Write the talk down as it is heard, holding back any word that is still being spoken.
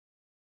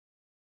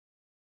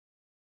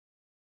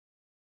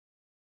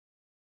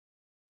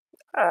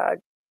Uh,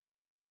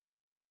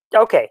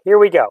 okay, here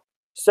we go.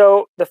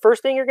 So the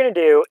first thing you're going to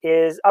do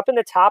is up in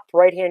the top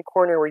right-hand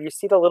corner where you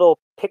see the little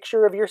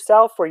picture of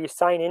yourself where you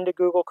sign into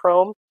Google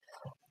Chrome.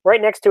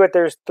 Right next to it,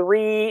 there's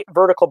 3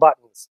 vertical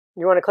buttons.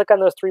 You want to click on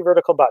those 3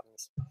 vertical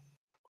buttons.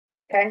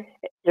 Okay.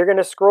 You're going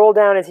to scroll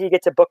down until you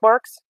get to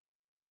Bookmarks.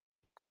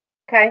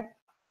 Okay.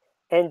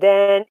 And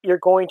then you're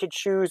going to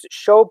choose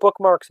Show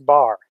Bookmarks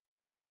Bar.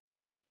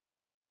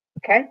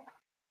 Okay.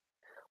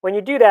 When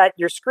you do that,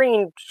 your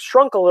screen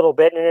shrunk a little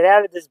bit and it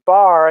added this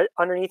bar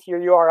underneath your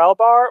URL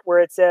bar where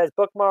it says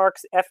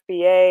Bookmarks,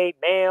 FBA,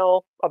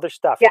 Mail, other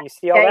stuff. Yeah. Do you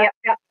see all Yeah.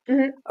 that? Yeah.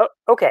 Yeah. Oh,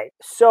 okay,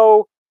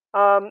 so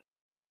now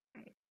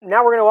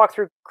we're going to walk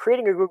through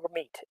creating a Google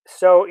Meet.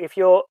 So if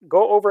you'll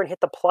go over and hit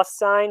the plus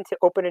sign to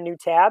open a new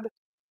tab.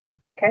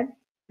 Okay.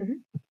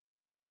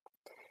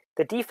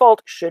 The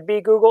default should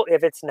be Google.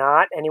 If it's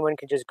not, anyone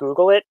can just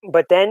Google it.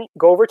 But then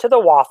go over to the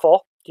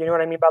waffle. Do you know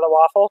what I mean by the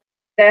waffle?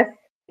 This.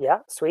 Yeah,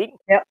 sweet.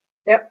 Yep.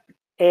 Yep.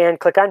 And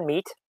click on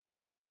Meet.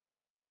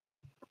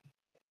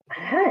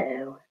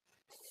 Oh.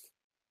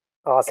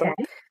 Awesome.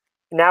 Okay.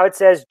 Now it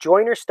says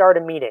join or start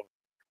a meeting.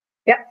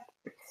 Yep.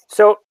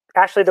 So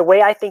actually, the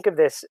way I think of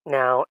this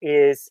now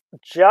is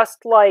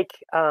just like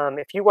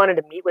if you wanted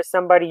to meet with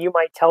somebody, you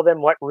might tell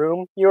them what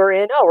room you're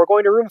in. Oh, we're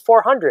going to room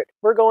 400.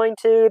 We're going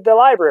to the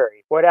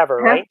library, whatever,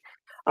 right?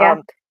 Yeah.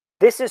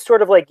 This is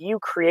sort of like you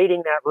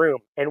creating that room.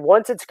 And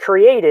once it's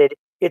created,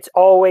 it's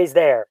always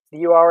there. The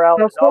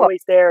URL is cool.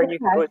 always there and you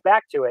can go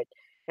back to it.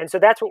 And so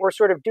that's what we're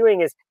sort of doing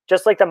is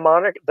just like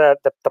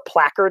the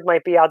placard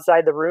might be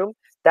outside the room.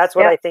 That's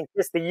what I think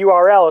the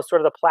URL is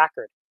sort of the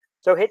placard.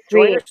 So hit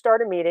join or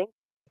start a meeting.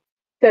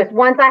 So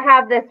once I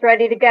have this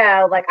ready to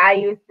go, like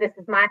this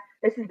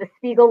is the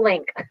Spiegel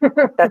link.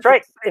 That's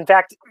right. In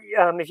fact,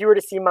 if you were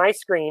to see my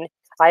screen,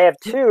 I have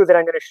 2 that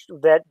I'm going to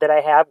that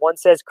I have. One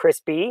says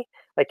Chris B,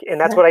 and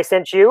that's what I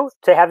sent you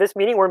to have this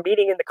meeting. We're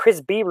meeting in the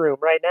Chris B room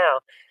right now.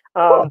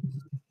 Cool.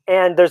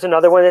 And there's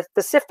another one that's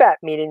the CIFAT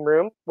meeting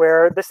room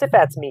where the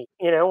CIFATs meet,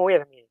 when we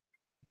have a meeting.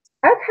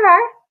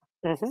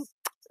 Okay.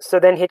 So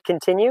then hit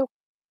continue.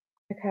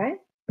 Okay.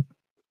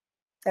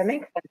 That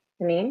makes sense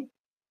to me.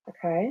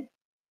 Okay.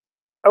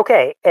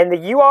 Okay, and the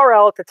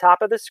URL at the top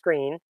of the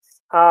screen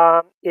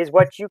is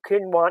what you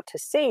can want to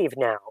save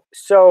now.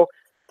 So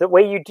the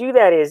way you do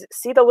that is,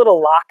 see the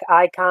little lock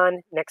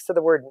icon next to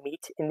the word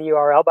meet in the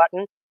URL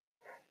button?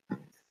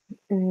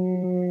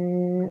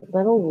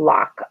 Little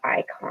lock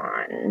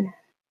icon.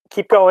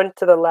 Keep going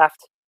to the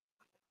left.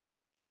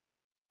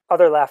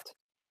 Other left.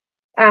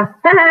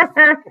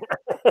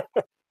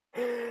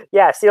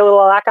 Yeah, see a little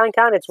lock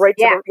icon? It's right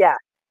to the,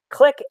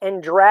 click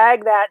and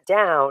drag that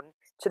down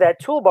to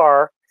that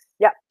toolbar.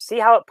 Yeah, see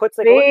how it puts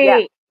there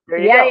you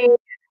go.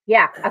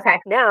 Yeah, okay.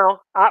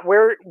 Now,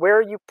 where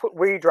you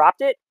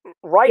dropped it,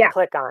 right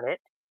click on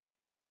it.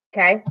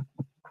 Okay.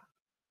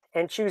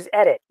 And choose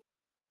edit.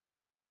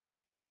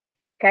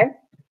 Okay.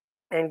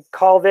 And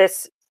call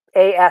this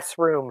AS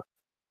room.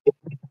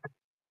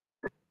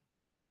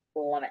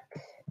 Love it.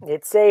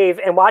 Hit save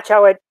and watch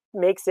how it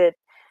makes it.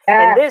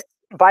 And this,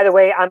 by the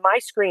way, on my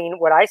screen,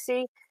 what I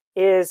see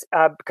is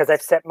because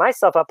I've set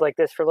myself up like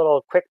this for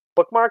little quick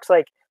bookmarks,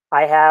 like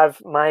I have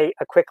a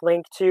quick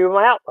link to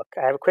my Outlook.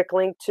 I have a quick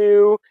link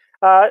to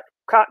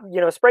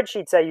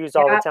spreadsheets I use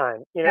all the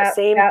time.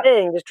 Same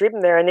thing, just drop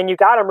them there, and then you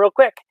got them real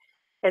quick.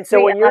 And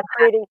so when you're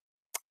creating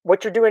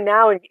what you're doing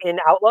now in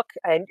Outlook,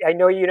 I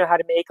know you know how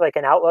to make like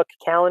an Outlook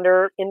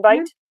calendar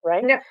invite,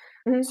 right? Yeah.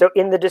 So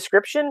in the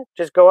description,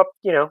 just go up,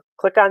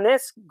 click on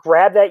this,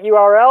 grab that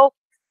URL,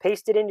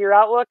 paste it into your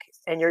Outlook,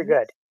 and you're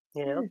good.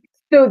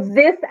 So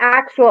this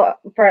actual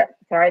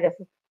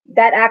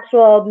that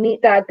actual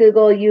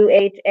meet.google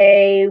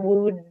UHA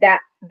wood that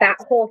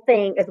whole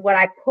thing is what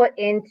I put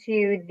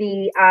into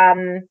the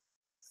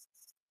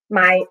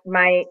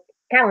my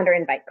calendar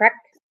invite, correct?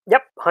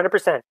 Yep,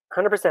 100%,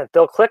 100%.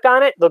 They'll click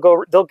on it.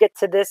 They'll get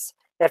to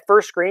that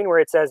first screen where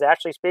it says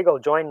Ashley Spiegel,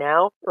 join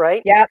now,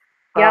 right? Yep.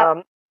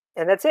 Yep.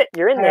 And that's it.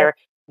 You're in there.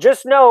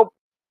 Just know,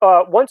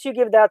 once you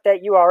give that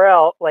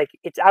URL, like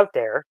it's out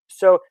there.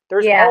 So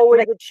there's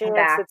always a chance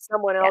that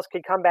someone else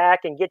could come back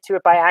and get to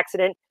it by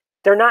accident.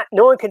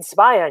 No one can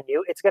spy on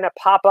you. It's going to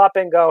pop up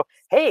and go,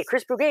 hey,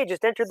 Chris Bugaj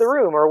just entered the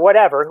room or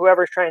whatever,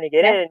 whoever's trying to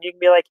get in. And you can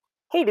be like,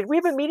 hey, did we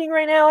have a meeting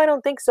right now? I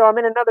don't think so. I'm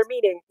in another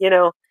meeting,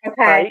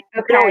 Okay.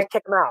 You can always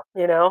kick them out,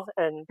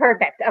 and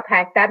perfect.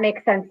 Okay. That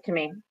makes sense to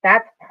me.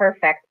 That's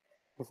perfect.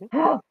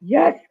 Oh,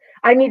 yes.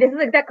 This is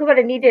exactly what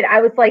I needed.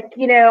 I was like,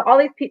 all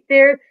these people,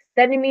 they're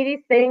sending me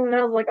these things, and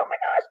I was like, oh my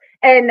gosh.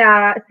 And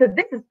so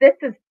this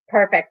is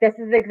perfect. This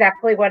is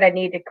exactly what I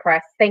needed,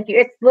 Chris. Thank you.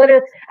 It's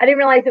literally, I didn't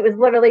realize it was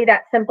literally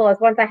that simple as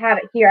once I have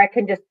it here, I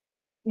can just,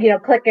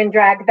 click and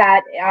drag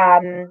that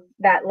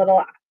that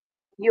little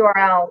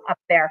URL up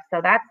there.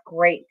 So that's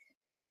great.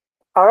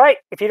 All right.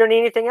 If you don't need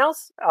anything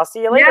else, I'll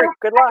see you later.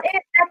 Good luck.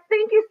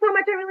 Thank you so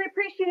much. I really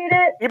appreciate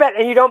it. You bet.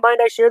 And you don't mind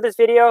I share this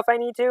video if I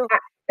need to?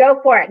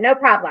 Go for it. No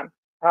problem.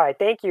 All right.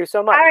 Thank you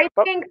so much. All right.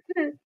 Thanks.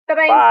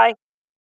 Bye-bye. Bye.